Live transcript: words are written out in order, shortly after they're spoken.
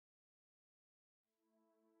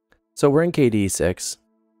So we're in KDE6,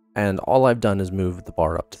 and all I've done is move the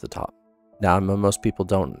bar up to the top. Now, most people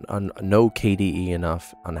don't know KDE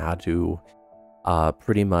enough on how to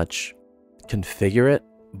pretty much configure it,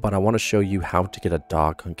 but I want to show you how to get a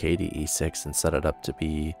dock on KDE6 and set it up to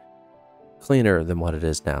be cleaner than what it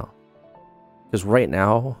is now. Because right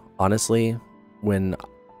now, honestly, when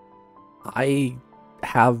I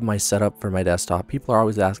have my setup for my desktop, people are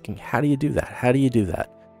always asking, how do you do that? How do you do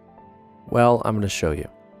that? Well, I'm going to show you.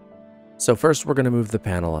 So first, we're going to move the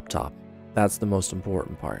panel up top. That's the most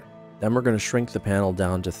important part. Then we're going to shrink the panel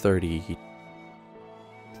down to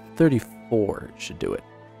 34 should do it.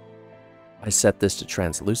 I set this to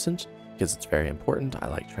translucent because it's very important. I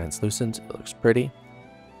like translucent. It looks pretty.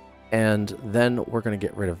 And then we're going to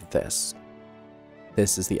get rid of this.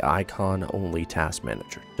 This is the icon only task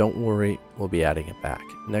manager. Don't worry, we'll be adding it back.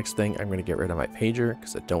 Next thing, I'm going to get rid of my pager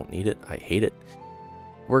because I don't need it. I hate it.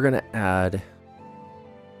 We're going to add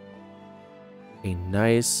a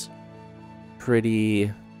nice,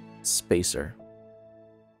 pretty spacer.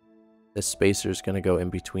 This spacer is going to go in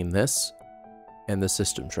between this and the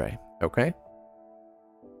system tray, okay?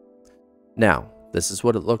 Now, this is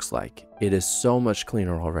what it looks like. It is so much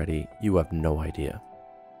cleaner already, you have no idea.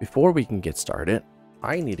 Before we can get started,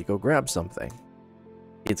 I need to go grab something.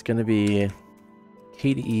 It's going to be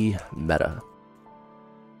KDE Meta.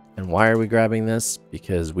 And why are we grabbing this?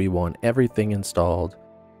 Because we want everything installed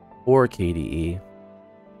for KDE.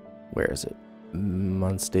 Where is it?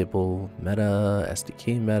 Unstable Meta,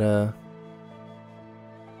 SDK Meta.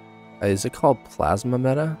 Is it called Plasma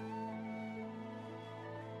Meta?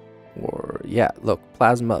 Or, yeah, look,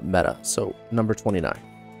 Plasma Meta. So, number 29.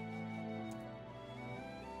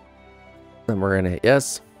 Then we're going to hit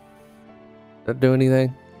yes. Did that do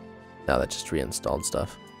anything? No, that just reinstalled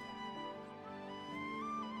stuff.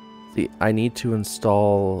 See, I need to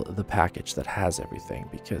install the package that has everything,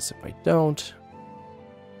 because if I don't,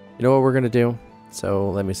 you know what we're going to do? So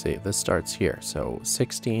let me see. This starts here. So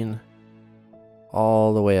 16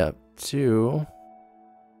 all the way up to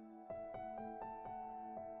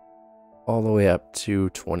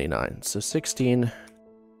 29. So 16,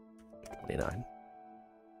 29.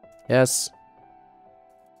 Yes.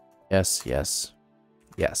 Yes, yes,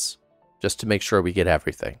 yes. Just to make sure we get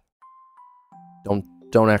everything.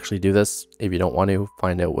 Don't actually do this if you don't want to.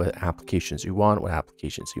 Find out what applications you want, what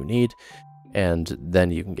applications you need, and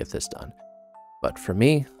then you can get this done. But for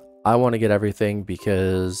me, I want to get everything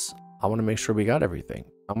because I want to make sure we got everything.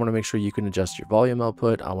 I want to make sure you can adjust your volume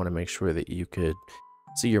output. I want to make sure that you could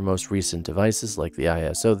see your most recent devices, like the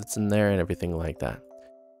ISO that's in there and everything like that.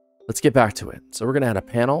 Let's get back to it. So we're going to add a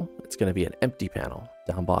panel. It's going to be an empty panel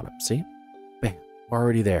down bottom. See? Bam, we're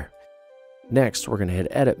already there. Next, we're going to hit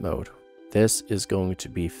edit mode. This is going to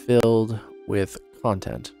be filled with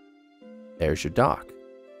content. There's your dock.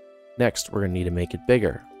 Next, we're going to need to make it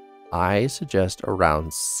bigger. I suggest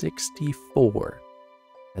around 64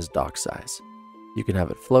 as dock size. You can have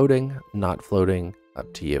it floating, not floating,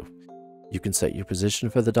 up to you. You can set your position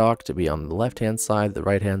for the dock to be on the left-hand side, the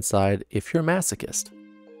right-hand side, if you're a masochist.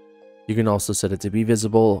 You can also set it to be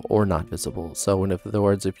visible or not visible. So in other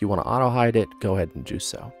words, if you want to auto-hide it, go ahead and do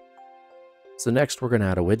so. So next, we're going to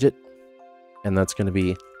add a widget, and that's going to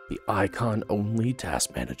be the icon-only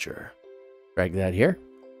task manager. Drag that here,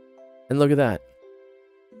 and look at that.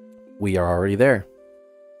 We are already there.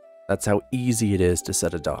 That's how easy it is to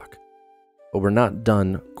set a dock. But we're not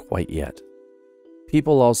done quite yet.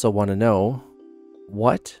 People also want to know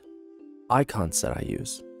what icon set I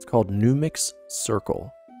use. It's called Numix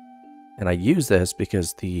Circle. And I use this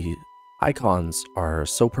because the icons are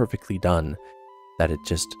so perfectly done that it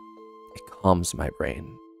calms my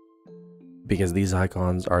brain. Because these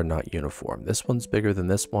icons are not uniform. This one's bigger than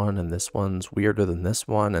this one, and this one's weirder than this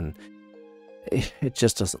one, and it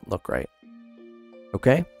just doesn't look right.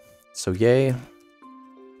 Okay? So yay.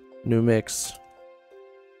 Numix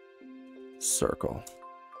Circle.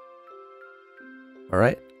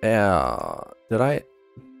 Alright.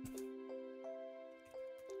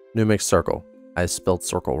 Numix Circle. I spelled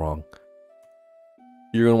circle wrong.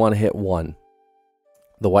 You're going to want to hit 1.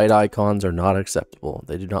 The white icons are not acceptable.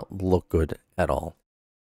 They do not look good at all.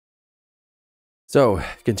 So,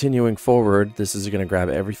 continuing forward, this is going to grab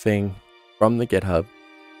everything from the GitHub,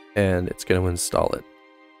 and it's going to install it.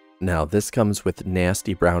 Now, this comes with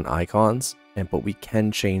nasty brown icons, but we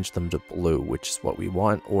can change them to blue, which is what we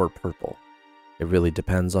want, or purple. It really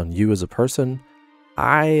depends on you as a person.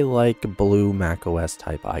 I like blue macOS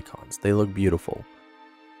type icons. They look beautiful.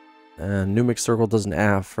 Numix Circle doesn't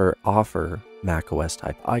offer macOS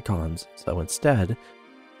type icons, so instead,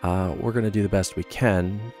 we're going to do the best we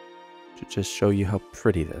can to just show you how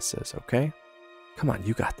pretty this is, okay? Come on,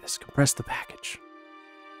 you got this. Compress the package.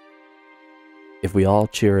 If we all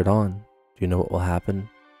cheer it on, do you know what will happen?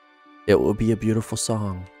 It will be a beautiful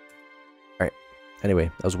song. Alright, anyway,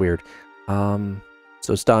 that was weird. So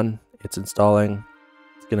it's done. It's installing.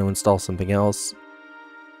 It's going to install something else.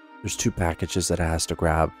 There's 2 packages that it has to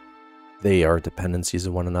grab. They are dependencies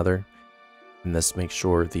of one another. And this makes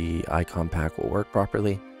sure the icon pack will work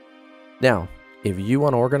properly. Now, if you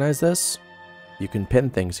want to organize this, you can pin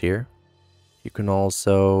things here. You can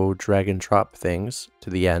also drag and drop things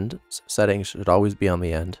to the end. So settings should always be on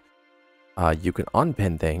the end. You can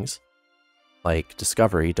unpin things, like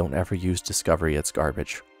Discovery. Don't ever use Discovery, it's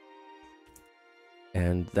garbage.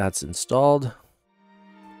 And that's installed.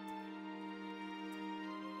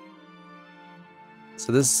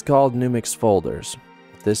 So this is called Numix Folders.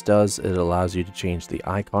 What this does, it allows you to change the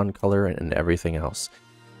icon color and everything else.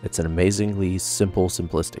 It's an amazingly simple,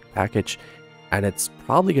 simplistic package. And it's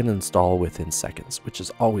probably going to install within seconds, which is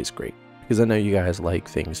always great, because I know you guys like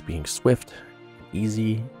things being swift and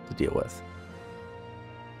easy to deal with.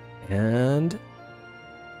 And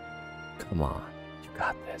come on, you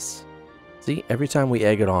got this. See, every time we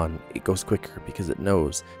egg it on, it goes quicker because it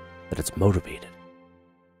knows that it's motivated.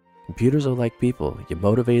 Computers are like people. You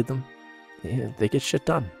motivate them, yeah, they get shit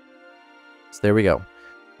done. So there we go.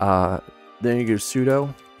 Then you go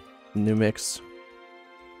sudo numix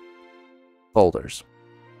folders.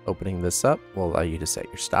 Opening this up will allow you to set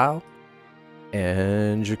your style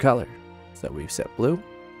and your color. So we've set blue,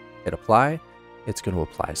 hit apply. It's going to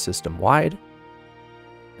apply system wide.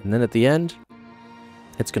 And then at the end,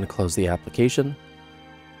 it's going to close the application.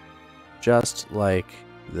 Just like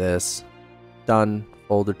this. Done.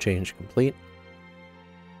 Folder change complete.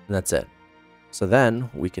 And that's it. So then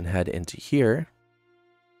we can head into here.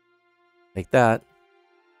 Like that.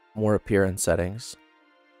 More appearance settings.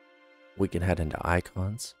 We can head into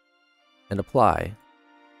icons and apply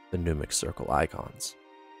the Numix circle icons.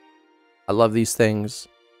 I love these things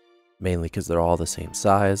mainly because they're all the same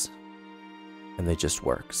size and they just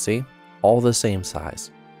work. See? All the same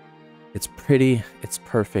size. It's pretty, it's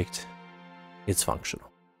perfect, it's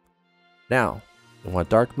functional. Now, you want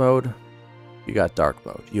dark mode? You got dark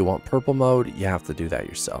mode. You want purple mode? You have to do that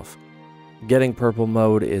yourself. Getting purple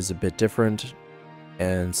mode is a bit different.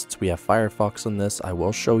 And since we have Firefox on this, I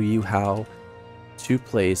will show you how to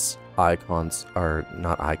place icons, or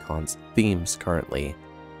not icons, themes currently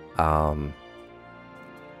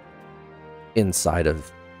inside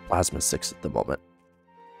of Plasma 6 at the moment.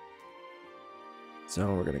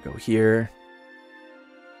 So we're going to go here.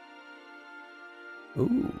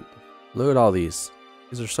 Ooh, look at all these.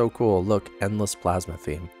 These are so cool. Look, endless plasma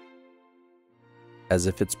theme. As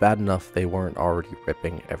if it's bad enough they weren't already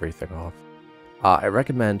ripping everything off. I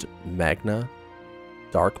recommend Magna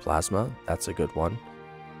Dark Plasma. That's a good one.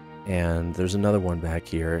 And there's another one back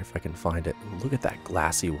here if I can find it. Look at that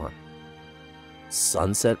glassy one.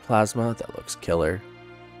 Sunset Plasma. That looks killer.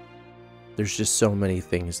 There's just so many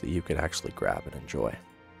things that you can actually grab and enjoy.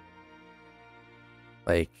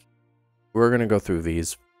 Like, we're going to go through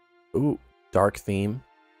these. Ooh, dark theme.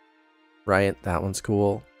 Right? That one's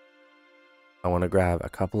cool. I want to grab a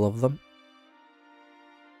couple of them.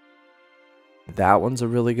 That one's a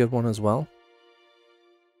really good one as well.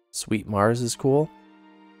 Sweet Mars is cool.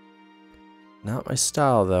 Not my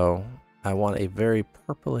style though. I want a very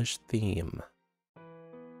purplish theme.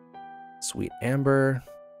 Sweet Amber,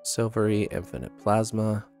 Silvery, Infinite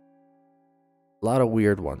Plasma. A lot of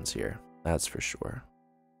weird ones here, that's for sure.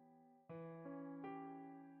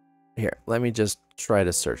 Here, let me just try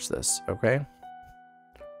to search this, okay?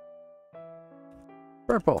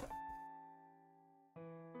 Purple.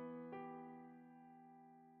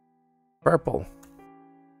 Purple.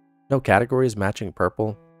 No categories matching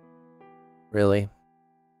purple? Really?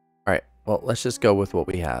 Alright, well, let's just go with what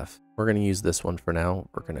we have. We're going to use this one for now.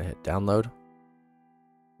 We're going to hit download.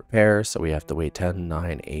 Prepare, so we have to wait 10,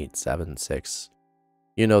 9, 8, 7, 6.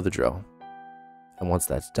 You know the drill. And once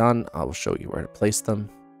that's done, I will show you where to place them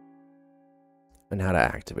and how to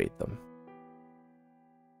activate them.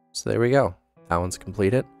 So there we go. That one's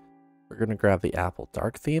completed. We're going to grab the Apple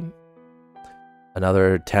Dark theme.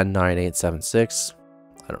 Another 10, 9, 8, 7, 6.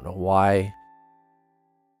 I don't know why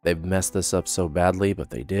they've messed this up so badly, but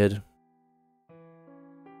they did.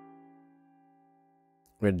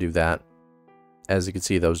 I'm going to do that. As you can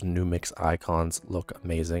see, those Numix icons look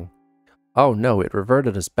amazing. Oh no, it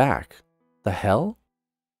reverted us back. The hell?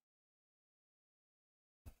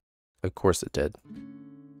 Of course it did.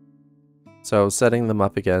 So setting them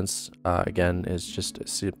up against, again, is just a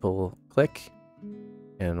simple click.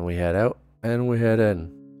 And we head out. And we head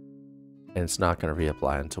in. And it's not going to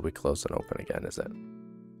reapply until we close and open again, is it?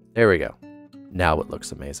 There we go. Now it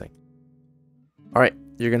looks amazing. All right,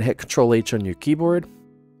 you're going to hit Control H on your keyboard,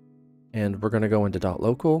 and we're going to go into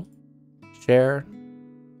 .local, share,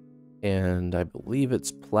 and I believe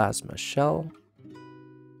it's Plasma Shell.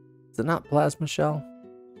 Is it not Plasma Shell?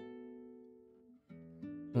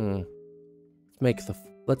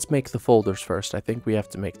 Let's make the folders first. I think we have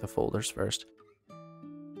to make the folders first.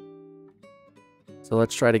 So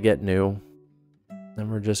let's try to get new. Then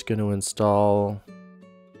we're just going to install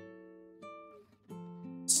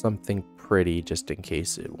something pretty just in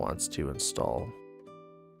case it wants to install.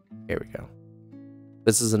 Here we go.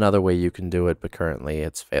 This is another way you can do it, but currently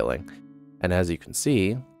it's failing. And as you can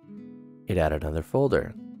see, it added another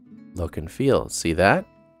folder. Look and feel. See that?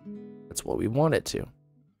 That's what we want it to.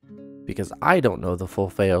 Because I don't know the full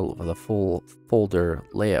folder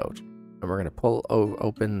layout. And we're going to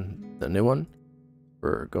open the new one.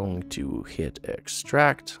 We're going to hit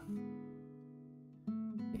extract.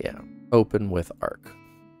 Yeah, open with Arc.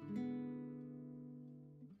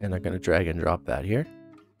 And I'm going to drag and drop that here.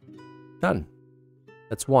 Done.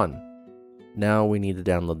 That's one. Now we need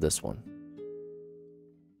to download this one.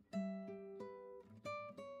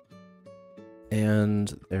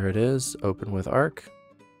 And there it is, open with Arc.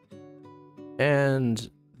 And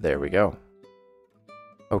there we go.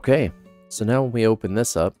 Okay, so now when we open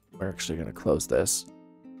this up, we're actually going to close this.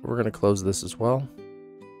 We're going to close this as well,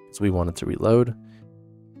 because we want it to reload.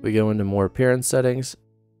 We go into more appearance settings.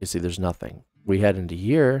 You see there's nothing. We head into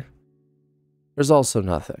here. There's also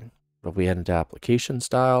nothing. But if we head into application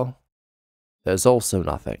style, there's also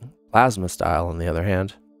nothing. Plasma style, on the other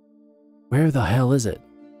hand. Where the hell is it?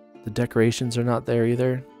 The decorations are not there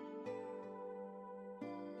either.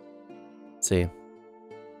 See,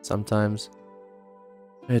 sometimes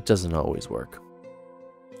it doesn't always work.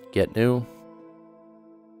 Get new.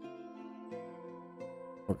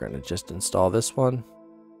 We're going to just install this one.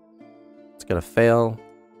 It's going to fail.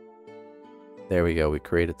 There we go. We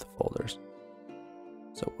created the folders.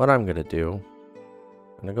 So what I'm going to do,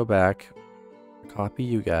 I'm going to go back, copy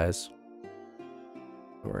you guys.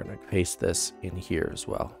 And we're going to paste this in here as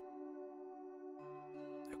well.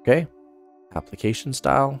 Okay. Application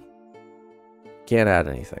style. Can't add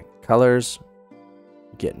anything. Colors.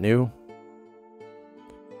 Get new.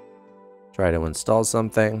 Try to install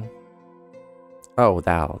something. Oh,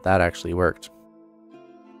 wow, that actually worked.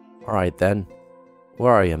 Alright then.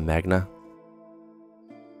 Where are you, Magna?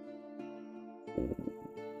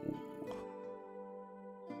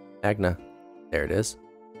 Magna. There it is.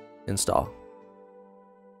 Install.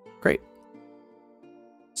 Great.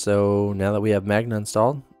 So now that we have Magna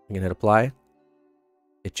installed, I'm going to hit apply.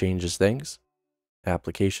 It changes things.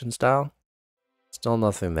 Application style. Still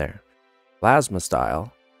nothing there. Plasma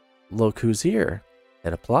style. Look who's here.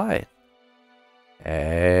 Hit apply.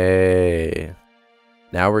 Hey.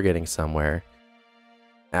 Now we're getting somewhere.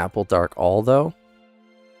 Apple Dark All though.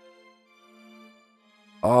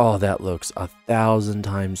 Oh, that looks 1,000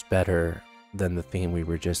 times better than the theme we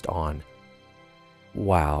were just on.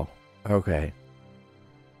 Wow. Okay.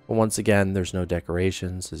 But once again, there's no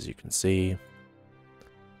decorations, as you can see.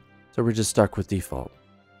 So we're just stuck with default.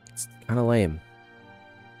 It's kind of lame.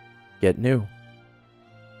 Get new.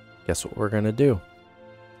 Guess what we're going to do?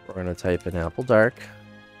 We're going to type in Apple Dark.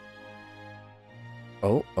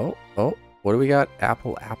 Oh. What do we got?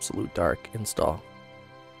 Apple Absolute Dark. Install.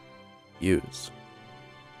 Use.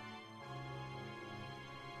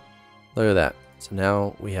 Look at that. So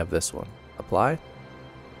now we have this one. Apply.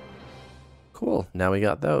 Cool. Now we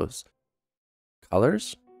got those.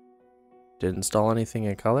 Colors. Did it install anything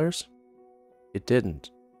in colors? It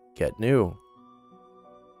didn't. Get new.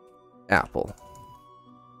 Apple.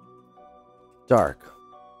 Dark.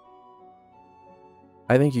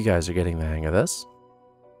 I think you guys are getting the hang of this.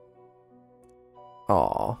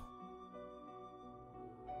 Aww.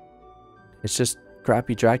 It's just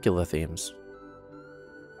crappy Dracula themes.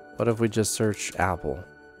 What if we just search Apple?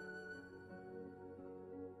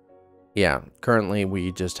 Yeah, currently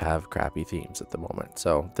we just have crappy themes at the moment.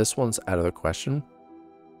 So this one's out of the question.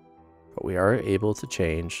 But we are able to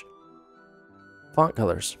change font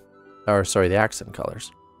colors. Or sorry, the accent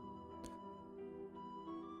colors.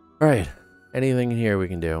 Alright, anything in here we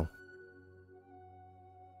can do.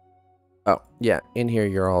 Oh, yeah, in here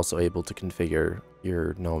you're also able to configure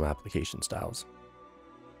your GNOME application styles.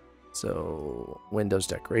 So, Windows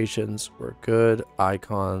decorations, we're good.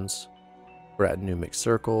 Icons, we're at new mixed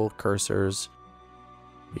circle, cursors.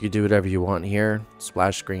 You can do whatever you want here.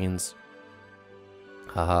 Splash screens.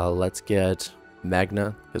 Let's get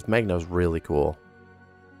Magna, because Magna's really cool.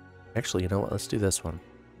 Actually, you know what? Let's do this one.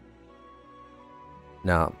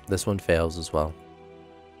 No, this one fails as well.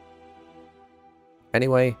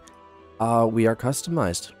 Anyway, We are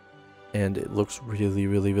customized, and it looks really,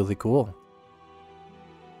 really, really cool.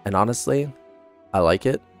 And honestly, I like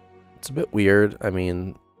it. It's a bit weird. I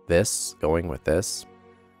mean, going with this,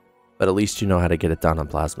 but at least you know how to get it done on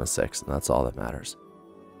Plasma 6, and that's all that matters.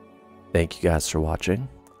 Thank you guys for watching.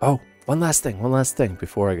 Oh, one last thing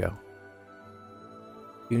before I go.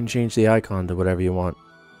 You can change the icon to whatever you want.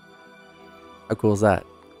 How cool is that?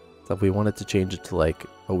 So if we wanted to change it to like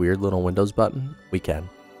a weird little Windows button, we can.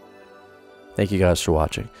 Thank you guys for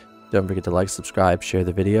watching. Don't forget to like, subscribe, share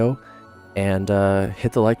the video, and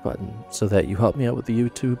hit the like button so that you help me out with the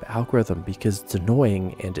YouTube algorithm, because it's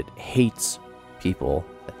annoying and it hates people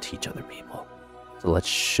that teach other people. So let's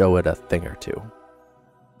show it a thing or two.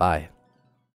 Bye.